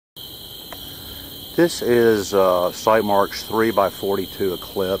This is Sightmark's 3x42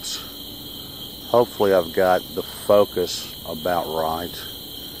 Eclipse. Hopefully I've got the focus about right.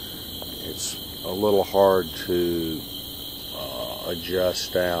 It's a little hard to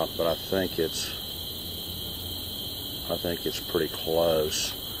adjust out, but I think it's pretty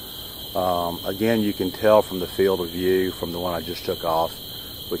close. Again, you can tell from the field of view from the one I just took off,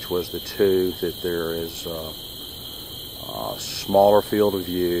 which was the 2, that there is a smaller field of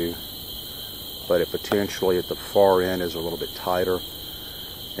view, but it potentially at the far end is a little bit tighter.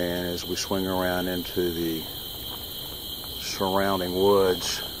 And as we swing around into the surrounding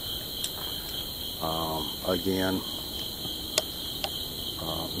woods, again,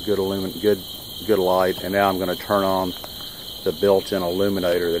 good light. And now I'm going to turn on the built-in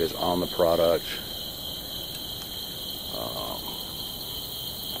illuminator that is on the product.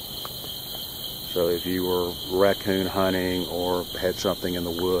 So if you were raccoon hunting or had something in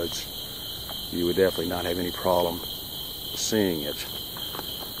the woods, you would definitely not have any problem seeing it.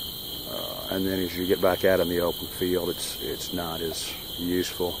 And then as you get back out in the open field, it's not as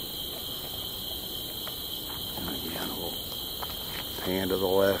useful. And again, we'll pan to the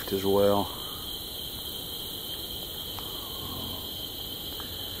left as well.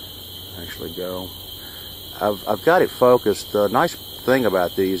 Actually go. I've got it focused. The nice thing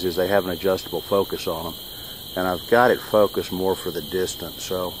about these is they have an adjustable focus on them, and I've got it focused more for the distance.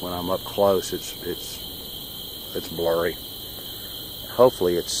 So when I'm up close, it's blurry.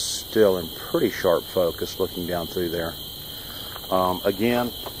 Hopefully it's still in pretty sharp focus looking down through there.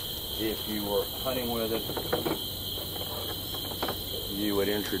 Again, if you were hunting with it, you would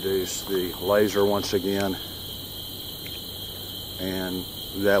introduce the laser once again, and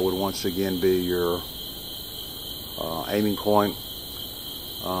that would once again be your aiming point,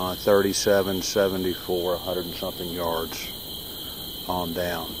 37, 74, 100 and something yards on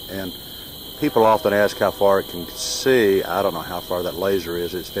down. And people often ask how far it can see. I don't know how far that laser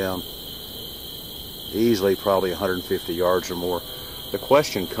is. It's down easily probably 150 yards or more. The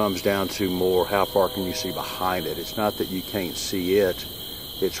question comes down to more, how far can you see behind it? It's not that you can't see it,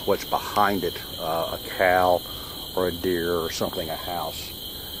 it's what's behind it, a cow or a deer or something, a house.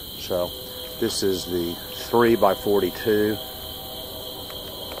 So this is the 3x42.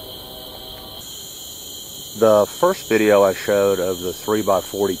 The first video I showed of the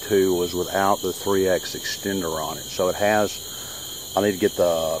 3x42 was without the 3x extender on it. So it has, I need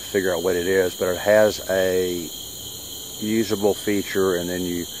to figure out what it is, but it has a usable feature, and then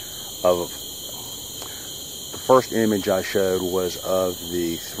the first image I showed was of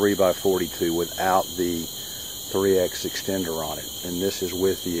the 3x42 without the 3x extender on it. And this is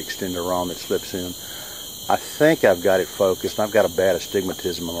with the extender on that slips in. I think I've got it focused. I've got a bad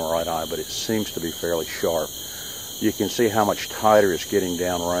astigmatism in my right eye, but it seems to be fairly sharp. You can see how much tighter it's getting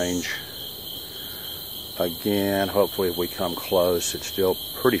downrange. Again, hopefully if we come close, it's still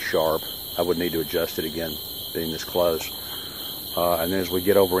pretty sharp. I would need to adjust it again, being this close. And then as we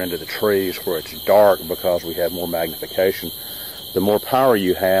get over into the trees where it's dark because we have more magnification, the more power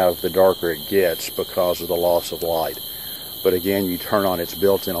you have, the darker it gets because of the loss of light. But again, you turn on its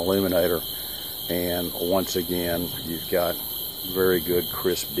built-in illuminator, and once again, you've got very good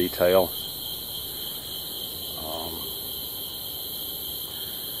crisp detail.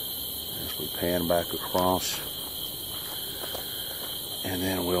 As we pan back across, and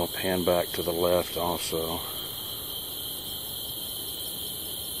then we'll pan back to the left also.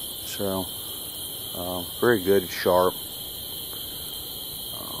 So, very good, sharp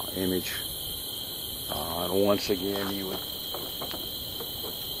image. And once again, you would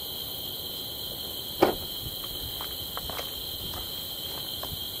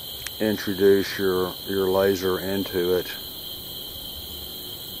introduce your laser into it,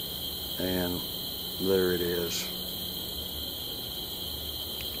 and there it is.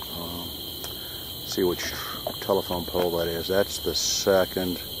 See which telephone pole that is. That's the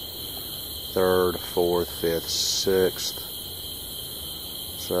 2nd, 3rd, 4th, 5th, 6th.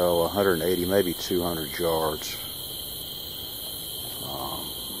 So 180, maybe 200 yards.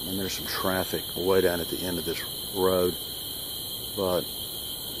 And there's some traffic way down at the end of this road, but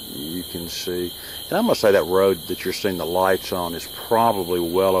you can see, and I must say that road that you're seeing the lights on is probably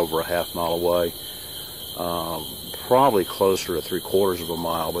well over a half mile away, probably closer to 3/4 of a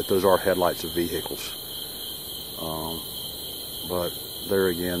mile, but those are headlights of vehicles. But there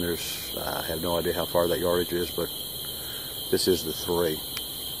again, I have no idea how far that yardage is, but this is the 3.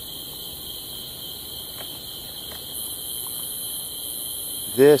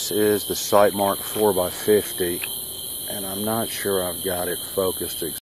 This is the Sightmark 4x50, and I'm not sure I've got it focused exactly.